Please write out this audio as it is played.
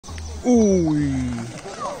So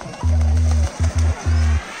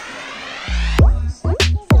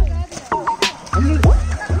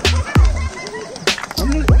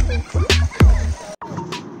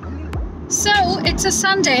it's a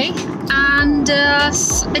Sunday and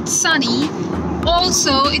it's sunny.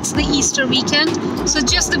 Also, it's the Easter weekend, so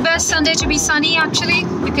just the best Sunday to be sunny actually,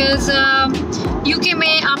 because UK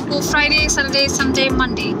में आपको Friday, Saturday, Sunday,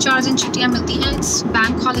 Monday 4 दिन छुट्टियाँ मिलती हैं. It's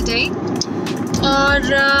bank holiday और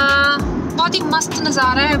बहुत ही मस्त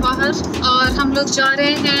नज़ारा है बाहर. और हम लोग जा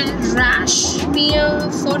रहे हैं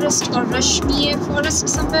Rushmere Forest और Rushmere Forest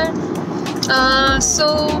somewhere. So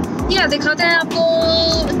yeah, दिखाते हैं आपको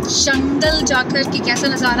जंगल जाकर कि कैसा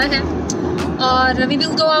नज़ारा है. और we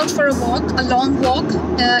will go out for a long walk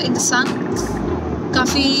in the sun.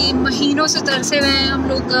 काफ़ी महीनों से तरसे हुए हैं हम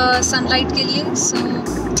लोग sunlight के लिए, so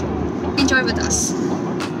enjoy with us.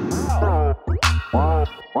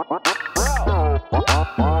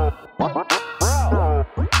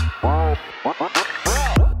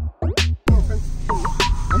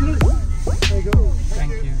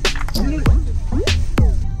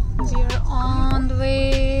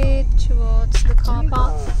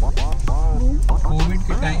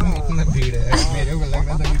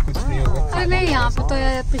 यहाँ पे तो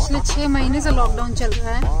यार पिछले 6 महीने से लॉकडाउन चल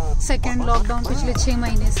रहा है. सेकेंड लॉकडाउन पिछले 6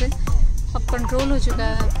 महीने से. अब कंट्रोल हो चुका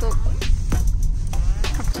है. अब तो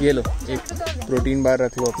ये लो, एक प्रोटीन बार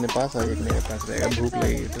रख लो अपने पास और एक मेरे पास रहेगा. भूख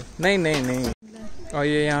लगेगी तो. नहीं. और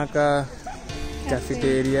ये यहाँ का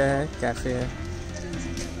कैफेटेरिया है, कैफे है.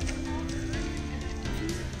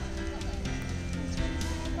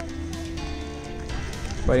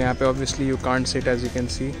 पर यहाँ पे obviously you can't sit as you can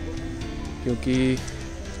see, क्योंकि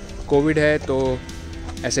कोविड है तो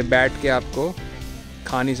ऐसे बैठ के आपको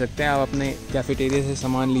खा नहीं सकते हैं. आप अपने कैफेटेरिया से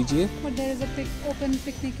सामान लीजिए. Open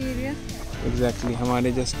picnic area. एग्जैक्टली,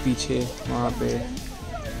 हमारे जस्ट पीछे वहाँ पे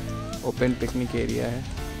ओपन पिकनिक एरिया है.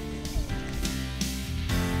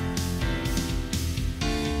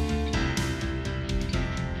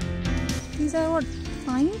 These are what,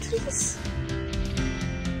 pine trees?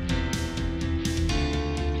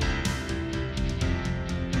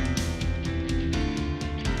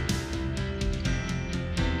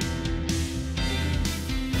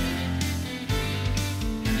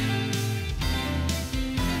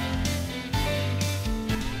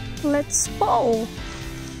 Let's go.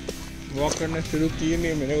 Walk करना शुरू किए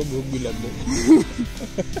नहीं, मेरे को भूख भी लग गई.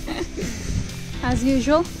 As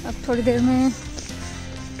usual, अब थोड़ी देर में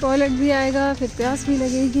टॉयलेट भी आएगा, फिर प्यास भी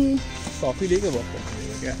लगेगी. कॉफी लेके वॉक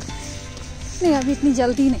करना क्या? नहीं, अभी इतनी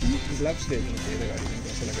जल्दी नहीं. ग्लव्स ले लेना चाहिए गाड़ी में.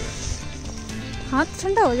 कैसा लग रहा है? हाथ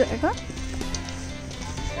ठंडा हो जाएगा.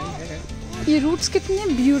 ये रूट्स कितने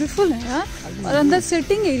ब्यूटीफुल हैं यार. और अंदर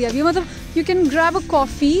सिटिंग एरिया भी, मतलब you can grab a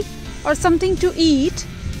coffee और something to eat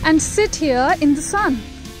and sit here in the sun. ये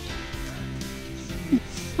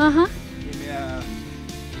मेरा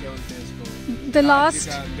क्या बोलते हैं इसको? The last.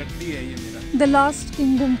 गद्दी है ये मेरा. The last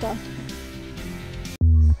kingdom का.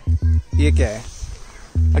 ये क्या है?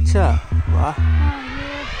 अच्छा, वाह.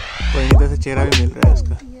 कोई नहीं, तो चेहरा भी मिल रहा है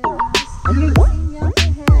उसका.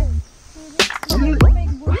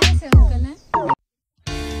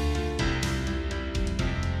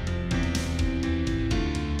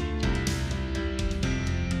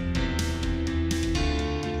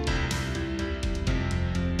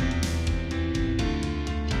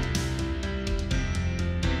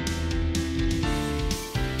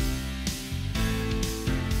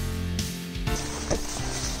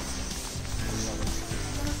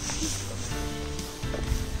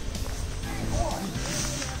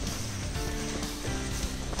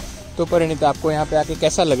 तो परिणीता, आपको यहाँ पे आके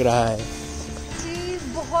कैसा लग रहा है? जी,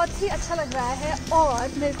 बहुत ही अच्छा लग रहा है.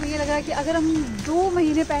 और मेरे को ये लग रहा है कि अगर हम 2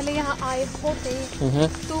 महीने पहले यहाँ आए होते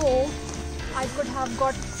तो I could have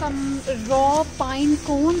got some raw pine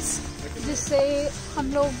cones, जिससे हम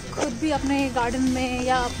लोग खुद भी अपने गार्डन में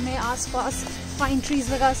या अपने आसपास पाइन ट्रीज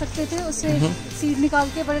लगा सकते थे. उससे सीड निकाल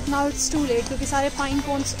के. But now it's to late, क्योंकि सारे पाइन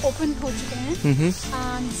कोन्स ओपन हो चुके हैं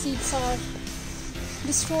and seeds are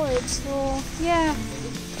destroyed. So yeah,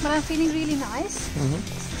 but I'm feeling really nice.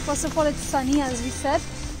 First of all, it's sunny as we said.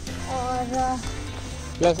 और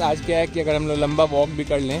प्लस आज क्या है कि अगर हम लोग लंबा वॉक भी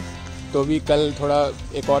कर लें तो भी कल थोड़ा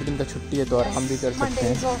एक और दिन का छुट्टी है, तो आराम भी कर सकते हैं.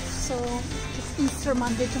 Monday is off, so it's Easter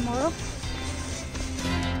Monday tomorrow.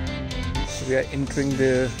 So we are entering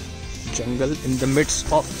the jungle in the midst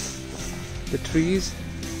of the trees.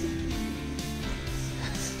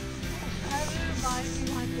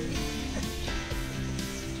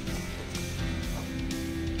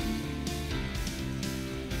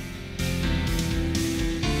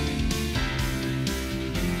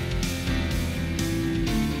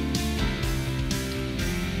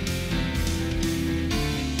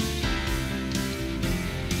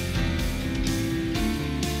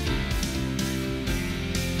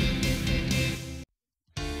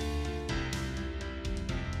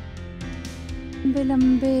 लंबे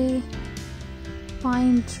लंबे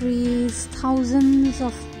pine trees, thousands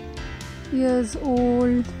of years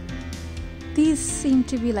old. These seem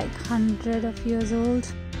to be like 100 of years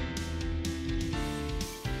old.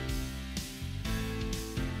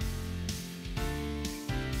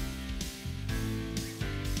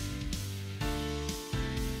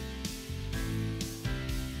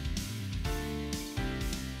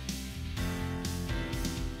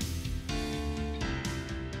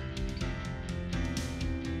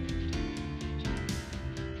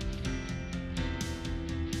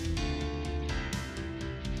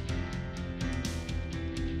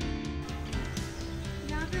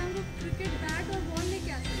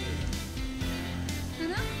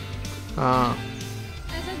 हाँ,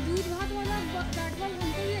 ऐसा दूध भात वाला bat ball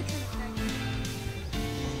हमको भी अच्छा लगता है।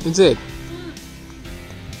 Is it?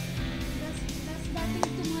 10 बैटिंग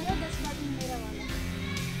तुम्हारा, 10 बैटिंग मेरा वाला।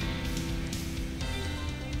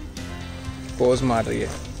 पोज मार रही है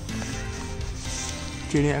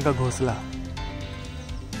चिड़िया का घोंसला।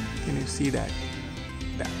 Can you see that?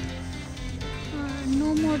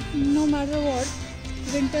 No matter what,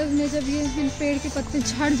 winters में जब ये पेड़ के पत्ते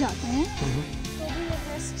झड़ जाते हैं तो भी वो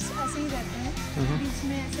रेस्ट ऐसे ही रहते हैं। बीच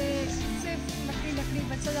में ऐसे सिर्फ लकड़ी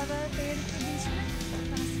बचा जाता है पेड़ के बीच में,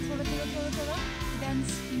 थोड़ा डेंस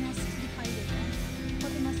नेस्ट दिखाई देता है।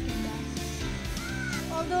 बहुत ही मस्त दिखता है।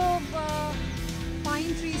 ऑल्दो पाइन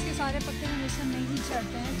ट्रीज के सारे पत्ते हमेशा नहीं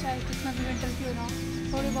झड़ते हैं, चाहे कितना भी विंटर क्यों ना,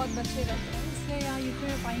 थोड़े बहुत बचे रहते हैं। इसलिए यहाँ यूके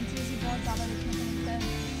में पाइन ट्रीज ही बहुत ज़्यादा देखने को मिलता है।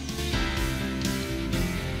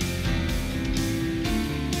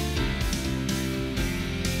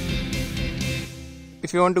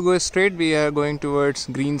 If you want to go straight, we are going towards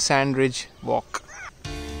Green Sand Ridge Walk.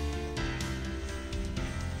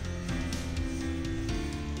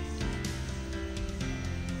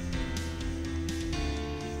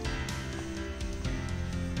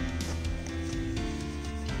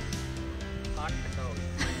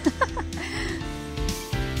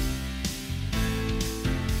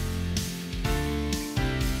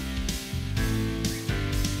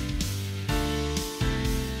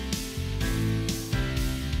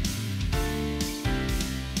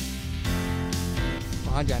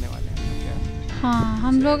 वहाँ जाने वाले हैं क्या? हाँ,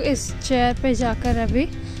 हम लोग इस चेयर पे जाकर अभी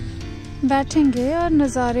बैठेंगे और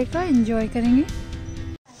नज़ारे का एंजॉय करेंगे।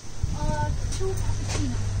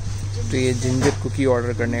 तो ये जिंजर कुकी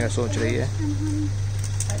ऑर्डर करने का सोच रही है।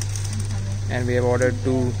 And we have ordered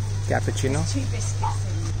 2 cappuccino.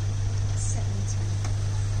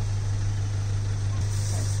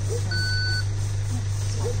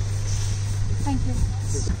 Thank you.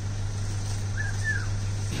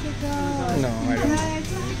 No, I don't.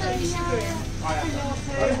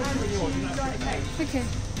 Okay.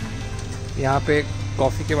 यहाँ पे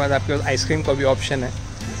कॉफ़ी के बाद आपके पास आइसक्रीम का भी ऑप्शन है।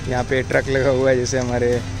 यहाँ पे ट्रक लगा हुआ है जैसे हमारे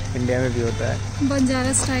इंडिया में भी होता है,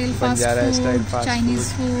 Banjara style fast food,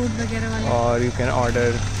 Chinese food वगैरह वाले। और you can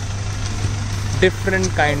order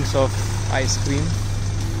different kinds of ice cream.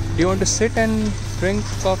 Do you want to sit and drink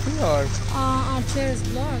coffee और our chair is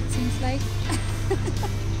blocked, seems like.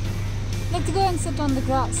 Let's go and sit on the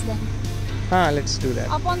grass then. हाँ, let's do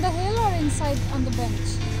that. Up on the hill or inside on the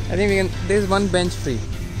bench? I think we can. There is one bench free.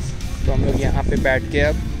 तो हम लोग यहाँ पे बैठ के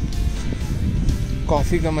अब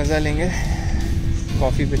coffee का मज़ा लेंगे।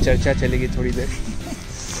 कॉफ़ी पे चर्चा चलेगी थोड़ी देर।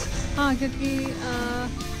 हाँ, क्योंकि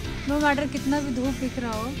नो मैटर कितना भी धूप दिख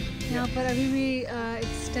रहा हो, यहाँ पर अभी भी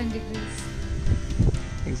it's 10 degrees.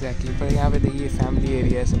 एग्जैक्टली। पर यहाँ पे देखिए फैमिली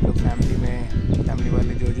एरिया है, सब लोग फैमिली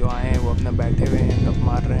वाले जो आए हैं वो अपना बैठे हुए हैं, गप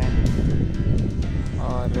मार रहे हैं।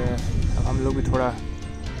 और अब हम लोग भी थोड़ा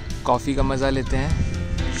कॉफ़ी का मज़ा लेते हैं।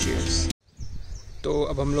 चीयर्स। तो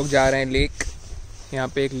अब हम लोग जा रहे हैं लेक। यहाँ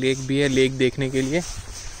पे एक लेक भी है, लेक देखने के लिए।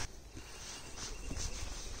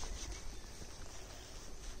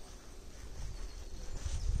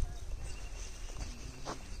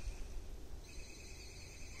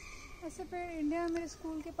 ऐसे पेड़ इंडिया में मेरे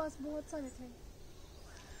स्कूल के पास बहुत सारे थे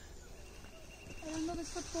और हम लोग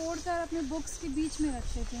इसको तोड़कर अपने बुक्स के बीच में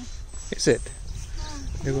रखते थे। Is it?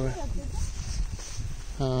 देखो,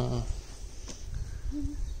 हाँ,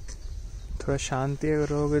 थोड़ा शांति अगर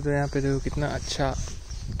रहोगे तो यहाँ पे देखो कितना अच्छा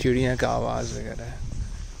चिड़िया का आवाज़ वगैरह है।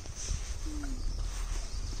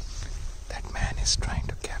 That man is trying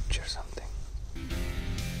to capture something.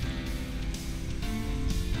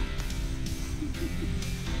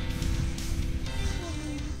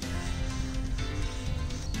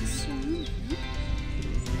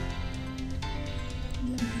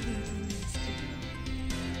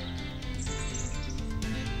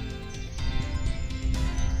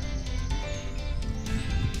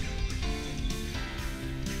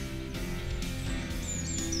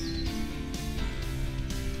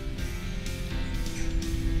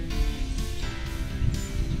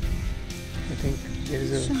 Look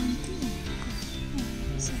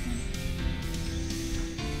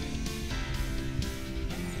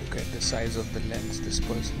at the size of the lens this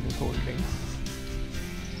person is holding.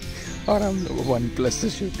 और हम लोग OnePlus से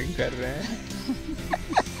शूटिंग कर रहे हैं.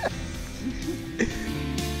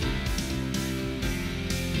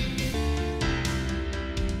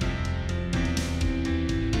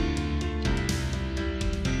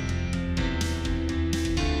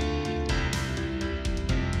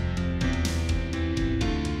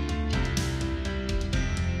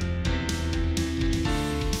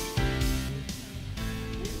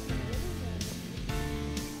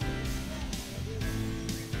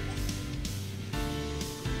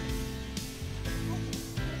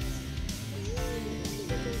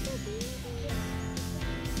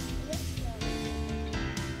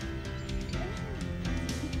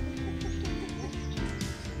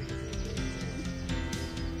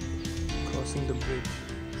 Crossing the bridge.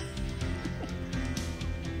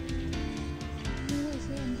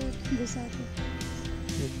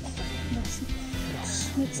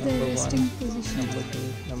 That's the resting position. Number 2,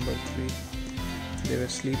 number 3. They were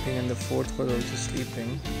sleeping and the fourth was also sleeping.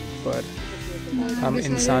 पर हम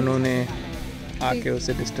इंसानों ने आके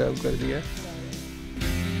उसे डिस्टर्ब कर दिया.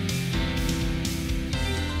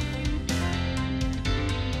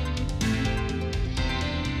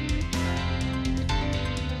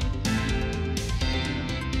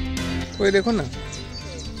 कोई देखो ना.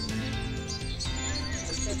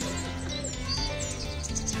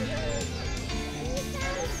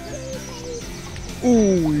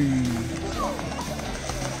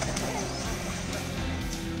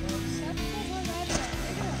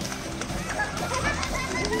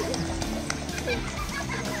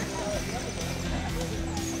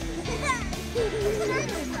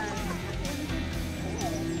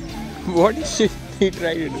 What is he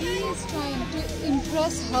trying to do? He is trying to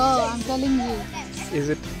impress her, I'm telling you. Is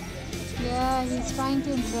it? Yeah, he's trying to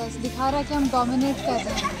impress. दिखा रहा है कि हम dominate कर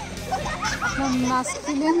रहे हैं. हम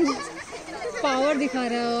masculine power दिखा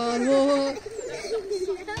रहा है और वो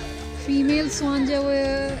female swan जो वो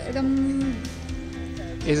एकदम.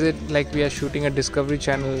 Is it like we are shooting a Discovery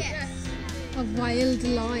Channel? A wild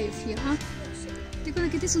life, yeah. देखो ना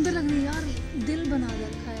कितनी सुंदर लग रही है यार. दिल बना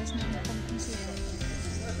रखा है इसने पंखों से.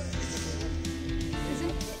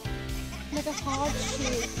 Like a heart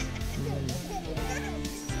shape. Oh, lovely.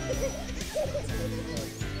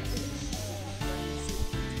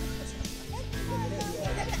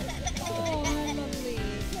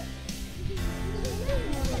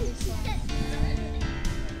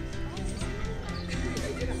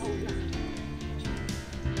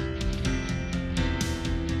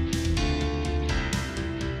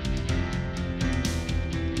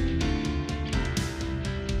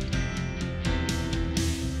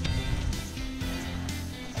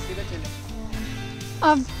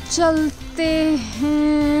 अब चलते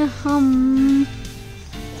हैं हम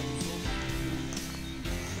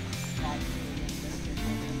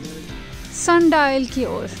sundial की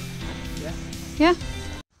ओर. Yeah?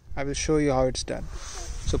 I will show you how it's done.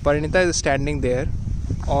 So Parinita is standing there.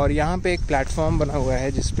 और यहाँ पे एक प्लेटफॉर्म बना हुआ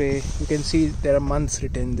है जिसपे you can see there are months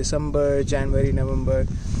written, December, January, November,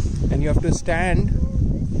 and you have to stand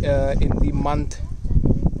in the month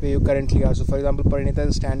where you currently are. So for example, Parinita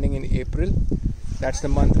is standing in April. That's the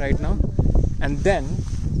month right now. And then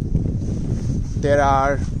there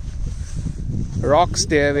are rocks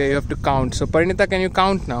there where you have to count. So Parinita, can you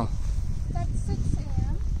count now? That's 6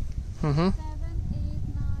 a.m. Mm-hmm. 7,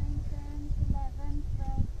 8, 9, 10, 11,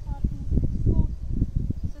 12, 13,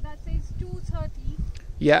 14. So that says 2:30.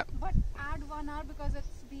 Yeah. But add 1 hour because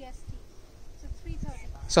it's BST. So 3:30.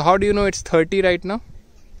 So how do you know it's 30 right now?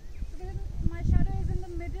 Because my shadow is in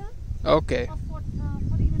the middle Okay. of 14 and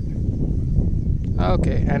 15.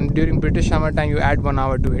 Okay. And during British summer time you add 1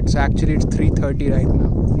 hour to it. So actually it's 3:30 right now.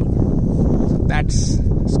 So that's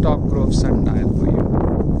Stock Grove sundial for you.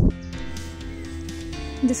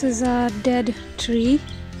 This is a dead tree.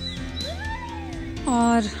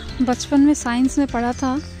 और बचपन में science में पढ़ा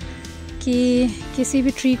था कि किसी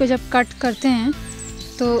भी tree को जब कट करते हैं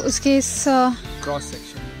तो उसके इस Cross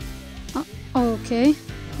section. ओके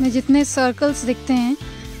में जितने सर्कल्स दिखते हैं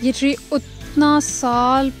ये ट्री उतना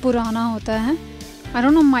साल पुराना होता है. I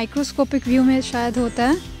don't know microscopic view में शायद होता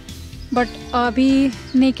है बट अभी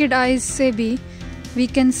नेकेड आइज से भी वी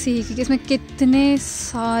कैन सी कि इसमें कितने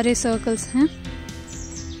सारे सर्कल्स हैं.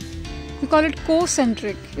 We call it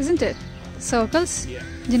concentric, isn't it? Circles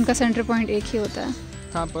जिनका सेंटर पॉइंट एक ही होता है.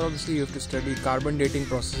 हाँ, पर obviously you have to study carbon dating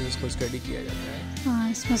processes को स्टडी किया जाता है. हाँ,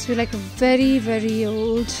 it must be like very very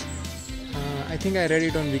old. I think I read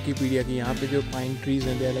it on Wikipedia कि यहाँ पे जो pine trees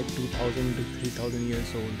हैं they are like 2000 to 3000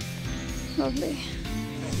 years old. Lovely.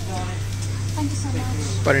 Thank you so much.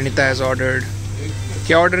 Parinita has ordered.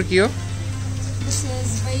 क्या order कियो? This is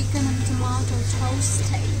bacon and tomato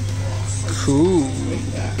toasted. Cool.